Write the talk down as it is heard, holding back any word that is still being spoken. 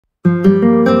Hi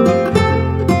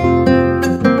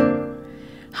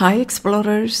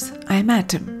explorers, I'm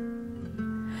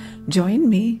Atom. Join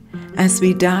me as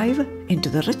we dive into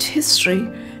the rich history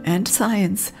and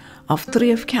science of three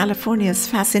of California's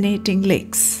fascinating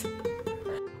lakes: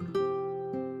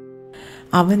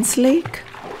 Owens Lake,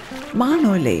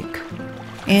 Mono Lake,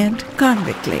 and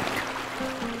Convict Lake.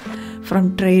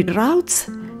 From trade routes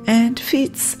and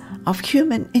feats of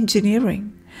human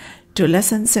engineering to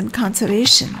lessons in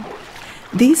conservation,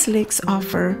 these lakes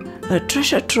offer a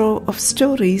treasure trove of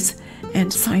stories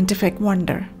and scientific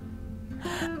wonder.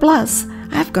 Plus,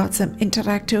 I've got some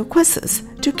interactive quizzes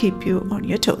to keep you on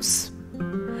your toes.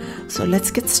 So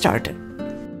let's get started.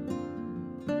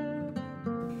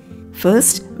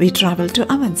 First, we travel to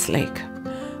Owens Lake,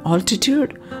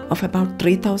 altitude of about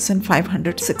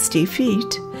 3,560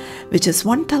 feet, which is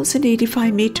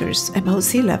 1,085 meters above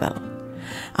sea level.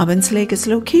 Owens Lake is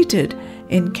located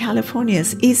in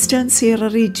California's eastern Sierra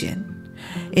region,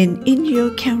 in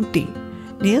Inyo County,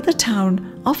 near the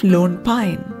town of Lone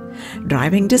Pine.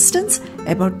 Driving distance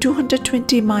about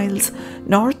 220 miles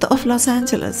north of Los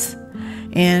Angeles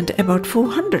and about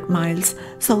 400 miles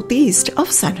southeast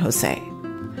of San Jose.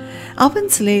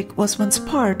 Owens Lake was once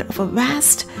part of a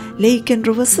vast lake and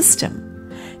river system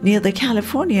near the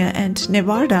California and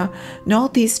Nevada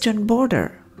northeastern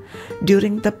border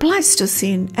during the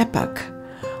Pleistocene epoch,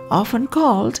 often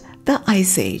called the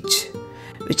Ice Age,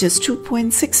 which is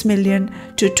 2.6 million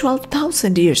to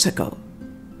 12,000 years ago.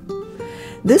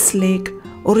 This lake,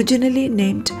 originally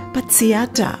named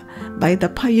Patsiata by the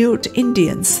Paiute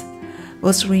Indians,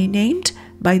 was renamed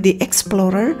by the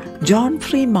explorer John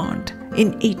Fremont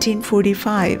in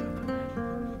 1845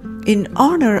 in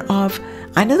honor of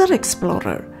another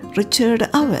explorer, Richard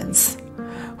Owens,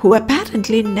 who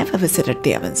apparently never visited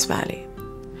the Owens Valley.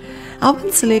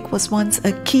 Owens Lake was once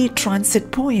a key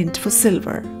transit point for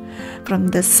silver from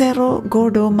the Cerro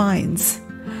Gordo mines,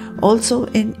 also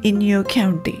in Inyo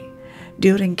County,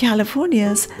 during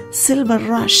California's silver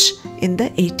rush in the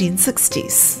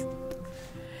 1860s.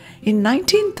 In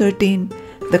 1913,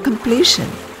 the completion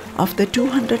of the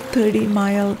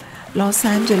 230-mile Los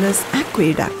Angeles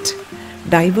aqueduct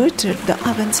diverted the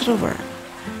Owens River,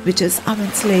 which is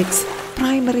Owens Lake's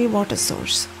primary water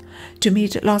source, to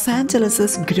meet Los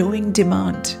Angeles' growing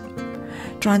demand,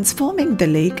 transforming the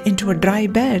lake into a dry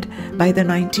bed by the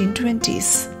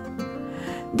 1920s.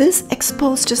 This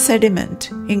exposed sediment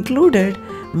included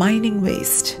mining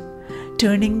waste,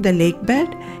 turning the lake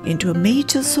bed into a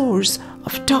major source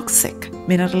of toxic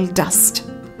mineral dust.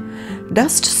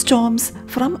 Dust storms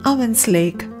from Owens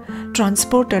Lake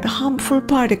transported harmful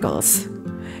particles,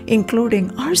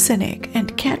 including arsenic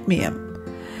and cadmium,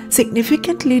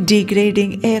 significantly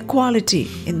degrading air quality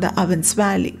in the Owens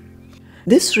Valley.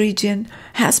 This region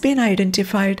has been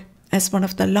identified as one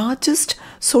of the largest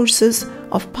sources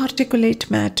of particulate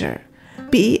matter,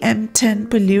 PM10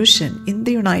 pollution in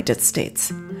the United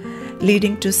States,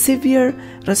 leading to severe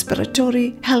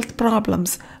respiratory health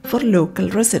problems for local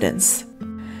residents.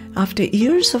 After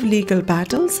years of legal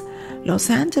battles, Los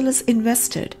Angeles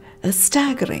invested a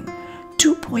staggering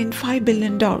 $2.5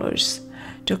 billion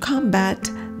to combat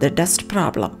the dust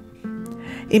problem,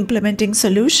 implementing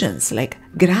solutions like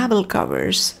gravel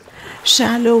covers,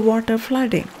 shallow water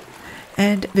flooding,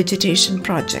 and vegetation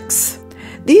projects.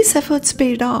 These efforts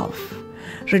paid off,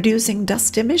 reducing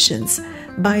dust emissions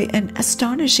by an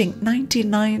astonishing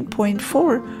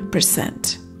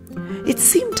 99.4%. It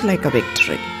seemed like a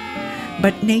victory,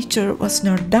 but nature was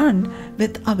not done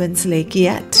with Owens Lake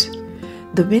yet.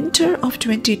 The winter of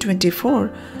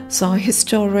 2024 saw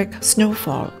historic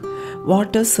snowfall.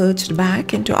 Water surged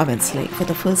back into Owens Lake for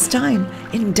the first time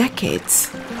in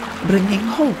decades, bringing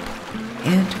hope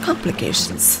and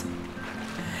complications.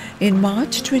 In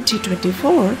March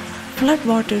 2024,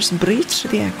 floodwaters breached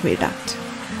the aqueduct,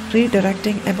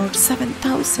 redirecting about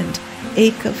 7,000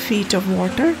 acre-feet of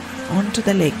water onto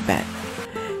the lake bed.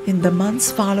 In the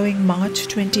months following March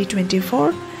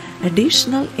 2024,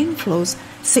 additional inflows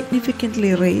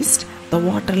significantly raised the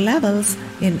water levels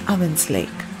in Owens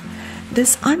Lake.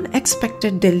 This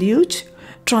unexpected deluge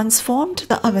transformed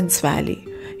the Owens Valley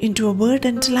into a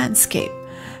verdant landscape,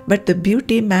 but the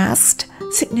beauty masked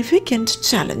significant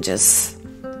challenges.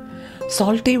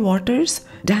 Salty waters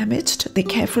damaged the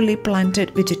carefully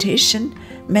planted vegetation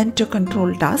meant to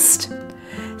control dust.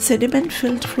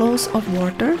 Sediment-filled flows of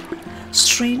water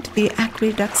strained the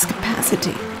aqueduct's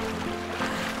capacity.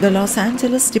 The Los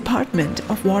Angeles Department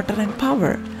of Water and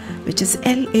Power, which is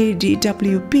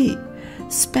LADWP,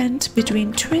 spent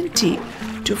between $20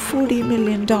 to $40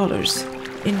 million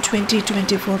in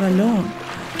 2024 alone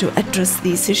to address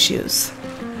these issues.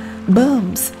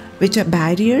 Berms which are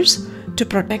barriers to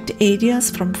protect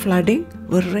areas from flooding,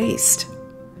 were raised.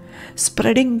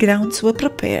 Spreading grounds were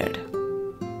prepared,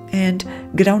 and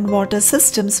groundwater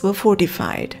systems were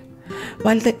fortified,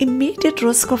 while the immediate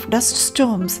risk of dust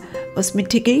storms was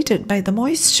mitigated by the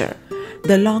moisture.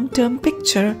 The long-term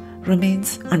picture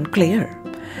remains unclear.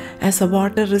 As the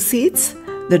water recedes,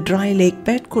 the dry lake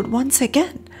bed could once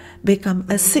again become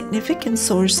a significant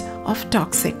source of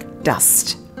toxic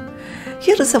dust.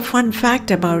 Here is a fun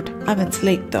fact about Owens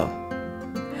Lake though.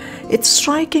 Its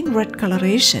striking red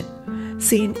coloration,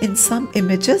 seen in some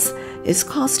images, is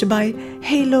caused by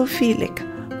halophilic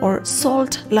or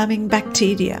salt-loving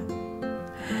bacteria.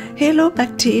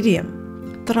 Halobacterium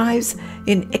thrives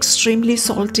in extremely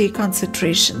salty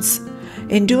concentrations,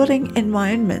 enduring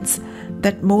environments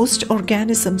that most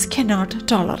organisms cannot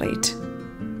tolerate.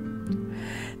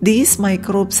 These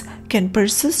microbes can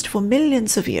persist for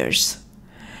millions of years,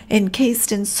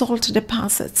 encased in salt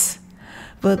deposits,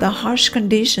 where the harsh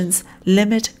conditions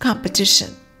limit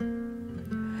competition.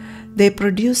 They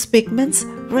produce pigments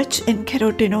rich in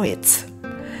carotenoids,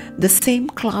 the same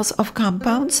class of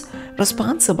compounds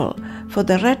responsible for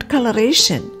the red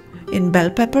coloration in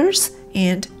bell peppers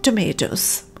and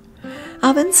tomatoes.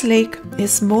 Owens Lake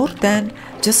is more than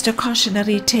just a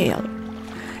cautionary tale.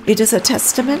 It is a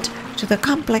testament to the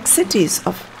complexities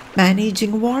of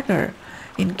managing water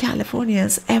in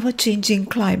California's ever-changing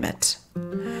climate.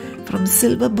 From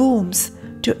silver booms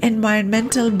to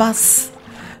environmental buzz,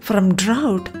 from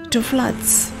drought to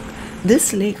floods,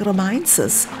 this lake reminds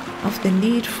us of the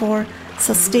need for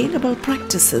sustainable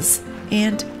practices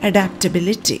and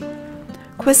adaptability.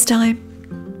 Quiz time.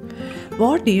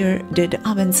 What year did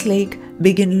Owens Lake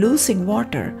begin losing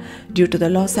water due to the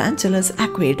Los Angeles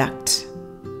aqueduct?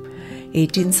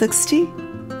 1860,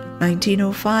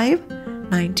 1905,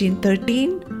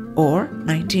 1913, or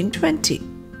 1920?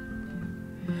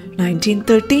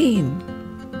 1913.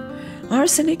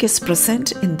 Arsenic is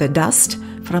present in the dust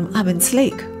from Owens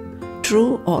Lake.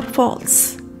 True or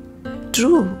false?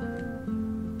 True.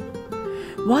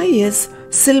 Why is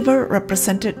silver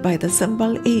represented by the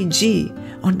symbol Ag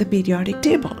on the periodic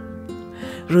table?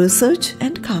 Research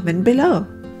and comment below.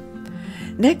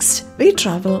 Next, we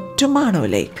travel to Mono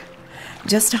Lake,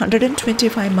 just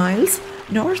 125 miles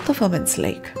north of Owens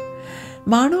Lake.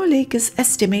 Mono Lake is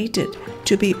estimated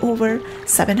to be over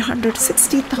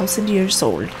 760,000 years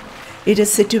old. It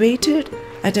is situated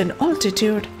at an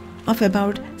altitude of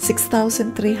about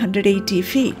 6,380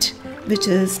 feet, which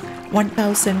is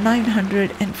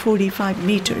 1,945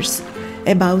 meters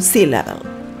above sea level.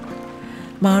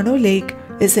 Mono Lake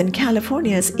is in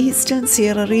California's eastern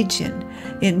Sierra region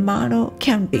in Mono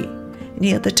County,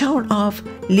 near the town of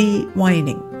Lee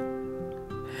Vining.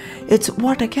 Its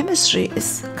water chemistry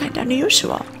is kind of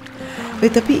unusual,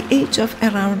 with a pH of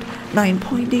around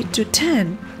 9.8 to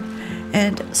 10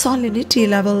 and salinity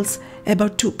levels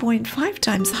about 2.5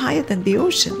 times higher than the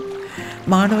ocean.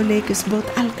 Mono Lake is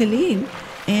both alkaline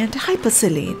and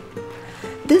hypersaline.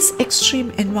 This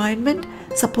extreme environment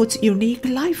supports unique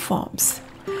life forms,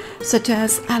 such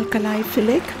as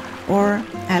alkalophilic or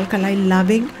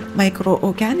alkali-loving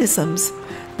microorganisms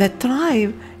that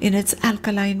thrive in its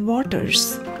alkaline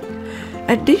waters.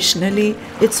 Additionally,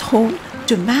 it's home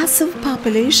to massive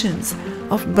populations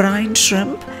of brine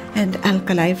shrimp and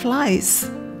alkali flies.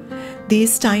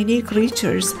 These tiny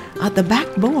creatures are the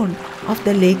backbone of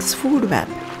the lake's food web,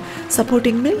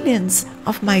 supporting millions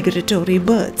of migratory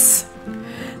birds.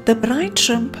 The brine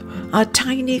shrimp are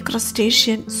tiny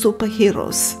crustacean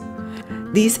superheroes.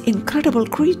 These incredible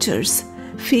creatures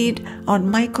feed on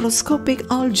microscopic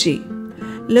algae,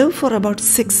 live for about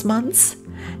 6 months,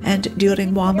 and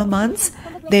during warmer months,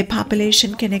 their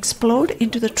population can explode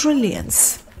into the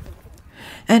trillions.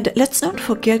 And let's not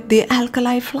forget the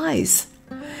alkali flies,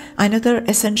 another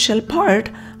essential part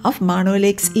of Mono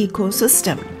Lake's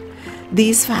ecosystem.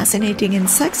 These fascinating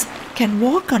insects can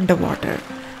walk underwater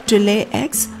to lay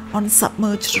eggs on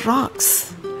submerged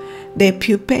rocks. Their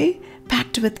pupae,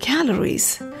 packed with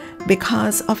calories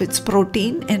because of its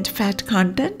protein and fat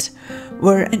content,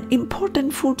 were an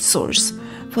important food source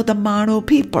for the Mono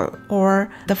people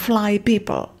or the fly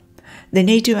people, the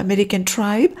Native American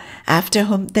tribe after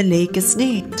whom the lake is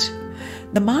named.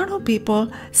 The Mono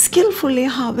people skillfully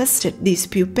harvested these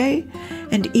pupae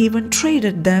and even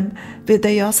traded them with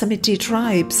the Yosemite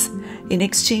tribes in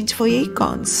exchange for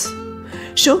acorns,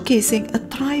 showcasing a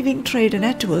thriving trade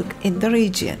network in the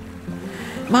region.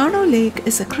 Mono Lake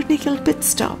is a critical pit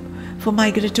stop for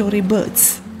migratory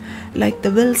birds like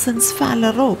the Wilson's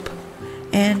phalarope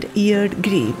and eared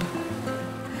grebe.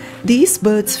 These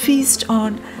birds feast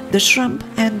on the shrimp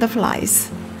and the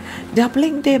flies,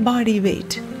 doubling their body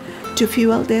weight, to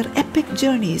fuel their epic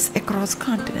journeys across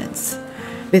continents.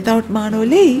 Without Mano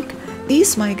Lake,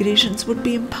 these migrations would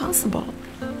be impossible.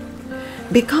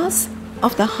 Because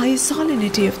of the high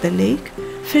salinity of the lake,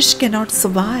 fish cannot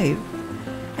survive,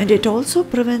 and it also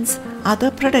prevents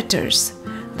other predators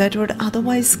that would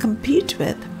otherwise compete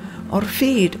with or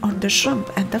feed on the shrimp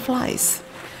and the flies.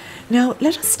 Now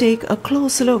let us take a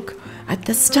close look at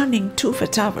the stunning Tufa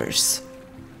Towers.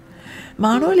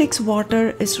 Mano Lake's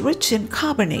water is rich in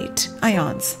carbonate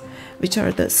ions, which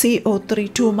are the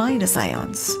CO3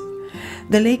 ions.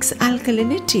 The lake's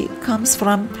alkalinity comes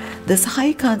from this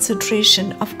high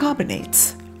concentration of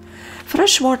carbonates.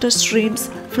 Freshwater streams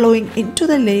flowing into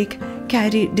the lake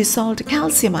carry dissolved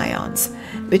calcium ions,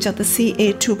 which are the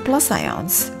Ca2+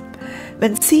 ions.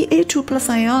 When Ca2+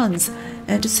 ions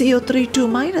and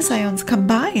CO3 ions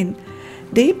combine,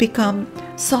 they become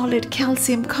solid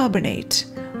calcium carbonate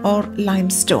or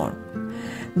limestone.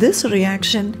 This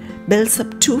reaction builds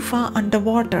up tufa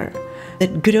underwater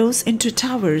that grows into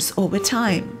towers over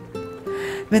time.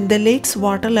 When the lake's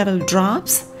water level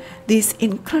drops, these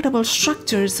incredible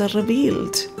structures are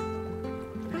revealed,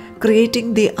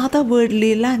 creating the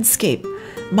otherworldly landscape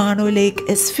Mano Lake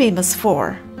is famous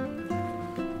for.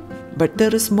 But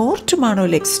there is more to Mano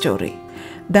Lake's story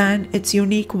than its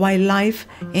unique wildlife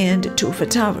and tufa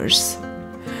towers.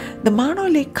 The Mano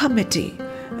Lake Committee,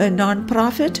 a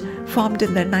non-profit formed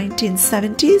in the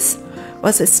 1970s,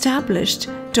 was established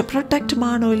to protect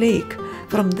Mano Lake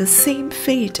from the same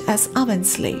fate as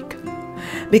Owens Lake.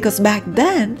 Because back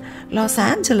then, Los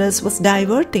Angeles was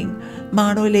diverting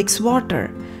Mano Lake's water,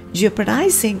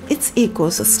 jeopardizing its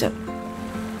ecosystem.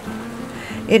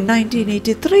 In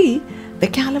 1983, the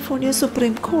California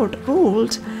Supreme Court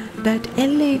ruled that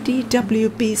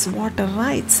LADWP's water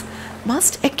rights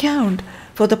must account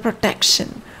for the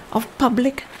protection of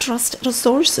public trust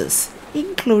resources,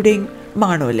 including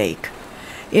Mano Lake.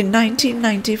 In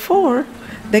 1994,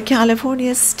 the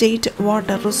California State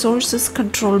Water Resources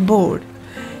Control Board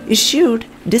issued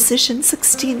Decision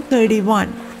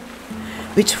 1631,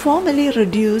 which formally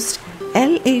reduced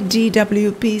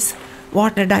LADWP's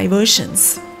water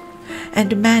diversions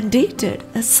and mandated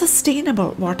a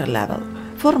sustainable water level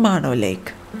for Mano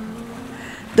Lake.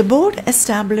 The board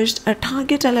established a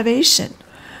target elevation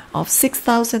of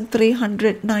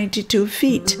 6,392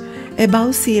 feet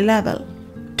above sea level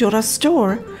to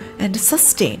restore and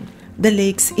sustain the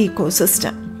lake's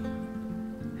ecosystem.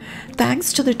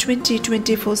 Thanks to the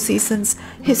 2024 season's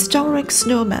historic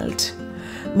snowmelt,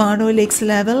 Mano Lake's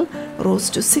level rose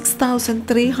to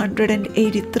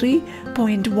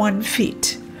 6,383.1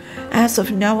 feet as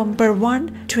of November 1,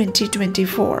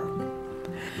 2024.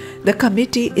 The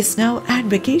committee is now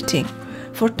advocating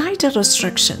for tighter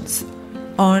restrictions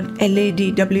on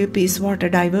LADWP's water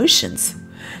diversions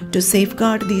to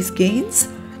safeguard these gains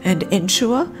and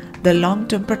ensure the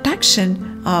long-term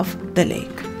protection of the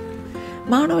lake.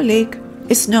 Mano Lake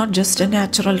is not just a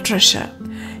natural treasure.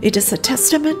 It is a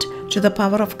testament to the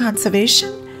power of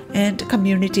conservation and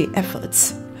community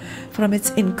efforts. From its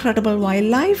incredible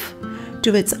wildlife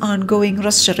to its ongoing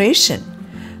restoration,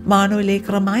 Mano Lake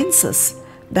reminds us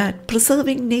that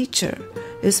preserving nature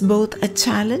is both a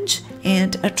challenge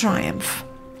and a triumph.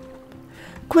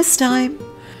 Quiz time.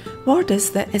 What is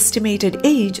the estimated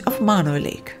age of Mano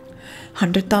Lake?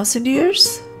 100,000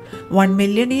 years? 1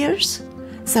 million years?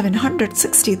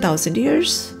 760,000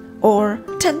 years? Or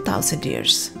 10,000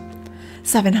 years?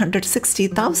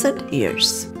 760,000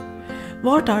 years.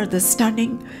 What are the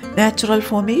stunning natural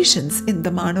formations in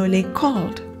the Mano Lake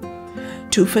called?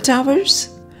 Tufa towers,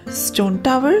 stone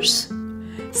towers,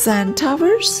 sand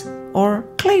towers, or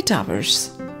clay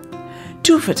towers?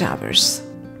 Tufa towers.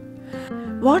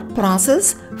 What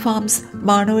process forms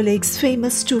Mano Lake's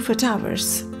famous tufa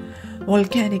towers?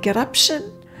 Volcanic eruption,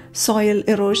 soil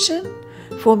erosion,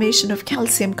 formation of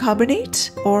calcium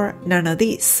carbonate, or none of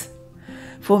these?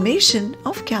 Formation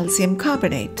of calcium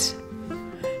carbonate.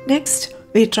 Next,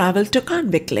 we travel to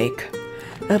Convict Lake,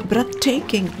 a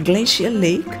breathtaking glacial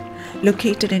lake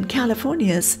located in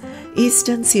California's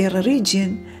eastern Sierra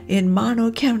region in Mano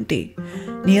County,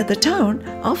 near the town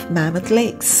of Mammoth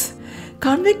Lakes.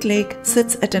 Convict Lake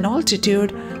sits at an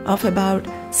altitude of about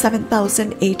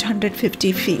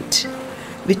 7,850 feet,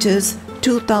 which is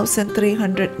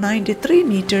 2,393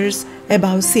 meters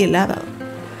above sea level.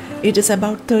 It is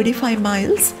about 35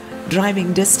 miles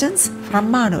driving distance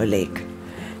from Mano Lake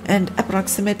and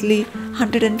approximately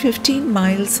 115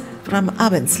 miles from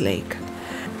Owens Lake.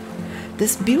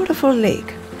 This beautiful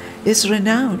lake is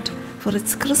renowned for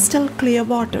its crystal clear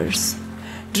waters,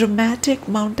 dramatic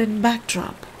mountain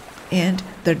backdrop, and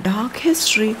the dark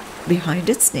history behind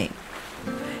its name.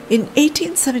 In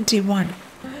 1871,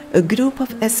 a group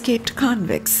of escaped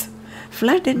convicts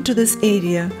fled into this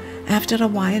area after a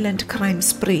violent crime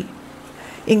spree,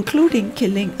 including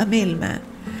killing a mailman.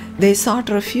 They sought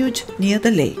refuge near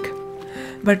the lake,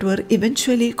 but were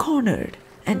eventually cornered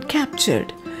and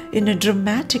captured in a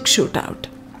dramatic shootout.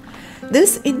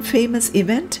 This infamous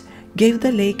event gave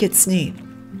the lake its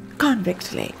name,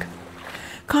 Convict Lake.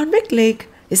 Convict Lake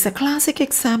is a classic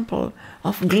example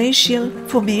of glacial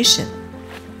formation,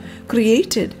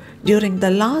 created during the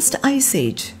last ice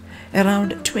age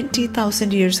around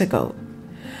 20,000 years ago.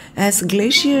 As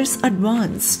glaciers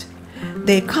advanced,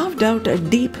 they carved out a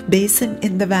deep basin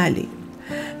in the valley.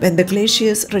 When the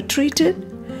glaciers retreated,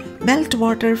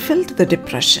 meltwater filled the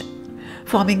depression,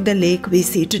 forming the lake we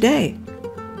see today.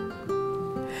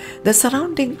 The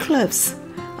surrounding cliffs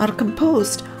are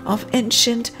composed of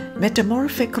ancient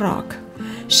metamorphic rock,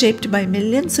 shaped by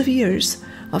millions of years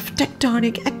of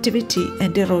tectonic activity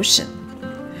and erosion.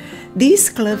 These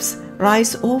cliffs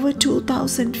rise over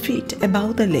 2,000 feet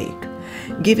above the lake,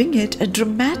 giving it a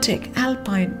dramatic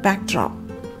alpine backdrop.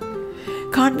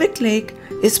 Convict Lake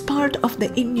is part of the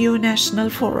Inyo National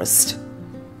Forest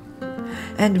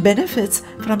and benefits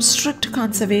from strict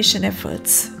conservation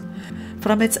efforts.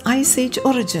 From its Ice Age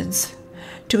origins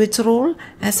to its role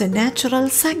as a natural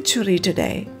sanctuary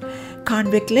today,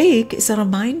 Convict Lake is a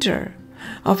reminder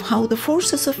of how the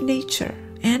forces of nature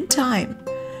and time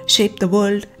shape the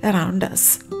world around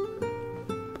us.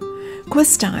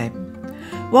 Quiz time.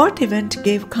 What event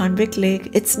gave Convict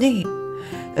Lake its name?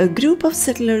 A group of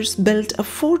settlers built a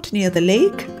fort near the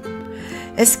lake.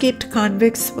 Escaped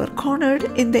convicts were cornered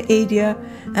in the area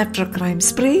after a crime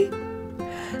spree.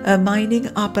 A mining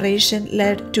operation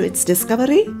led to its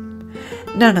discovery.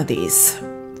 None of these.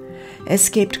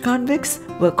 Escaped convicts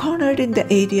were cornered in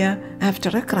the area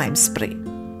after a crime spree.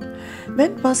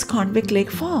 When was Convict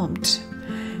Lake formed?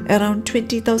 Around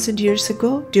 20,000 years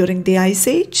ago during the Ice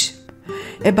Age?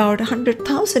 About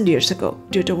 100,000 years ago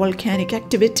due to volcanic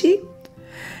activity?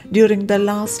 During the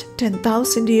last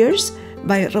 10,000 years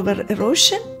by river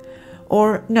erosion?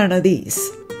 Or none of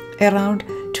these? Around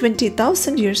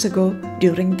 20,000 years ago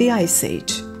during the Ice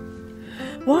Age.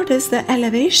 What is the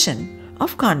elevation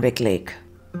of Convict Lake?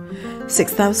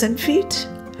 6,000 feet,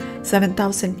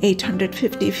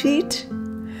 7,850 feet,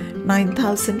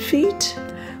 9,000 feet,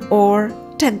 or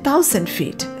 10,000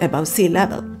 feet above sea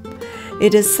level?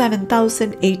 It is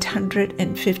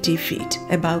 7,850 feet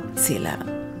above sea level.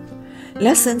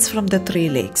 Lessons from the three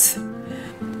lakes.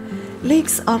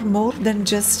 Lakes are more than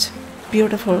just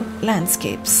beautiful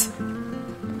landscapes.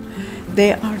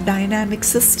 They are dynamic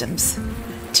systems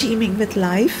teeming with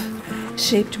life,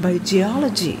 shaped by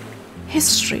geology,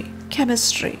 history,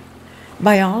 chemistry,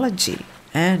 biology,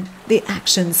 and the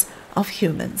actions of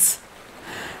humans.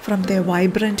 From their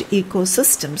vibrant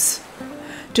ecosystems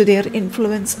to their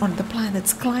influence on the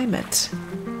planet's climate,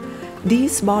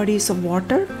 these bodies of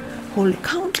water hold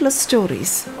countless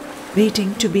stories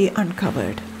waiting to be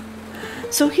uncovered.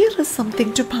 So here is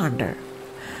something to ponder.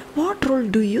 What role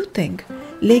do you think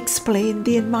lakes play in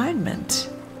the environment?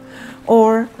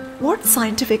 Or what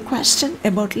scientific question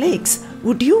about lakes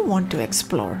would you want to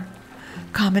explore?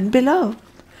 Comment below.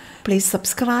 Please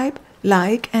subscribe,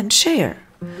 like, and share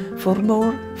for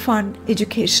more fun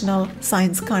educational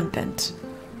science content.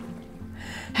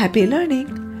 Happy learning,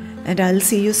 and I'll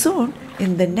see you soon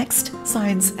in the next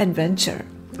science adventure.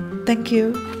 Thank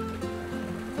you.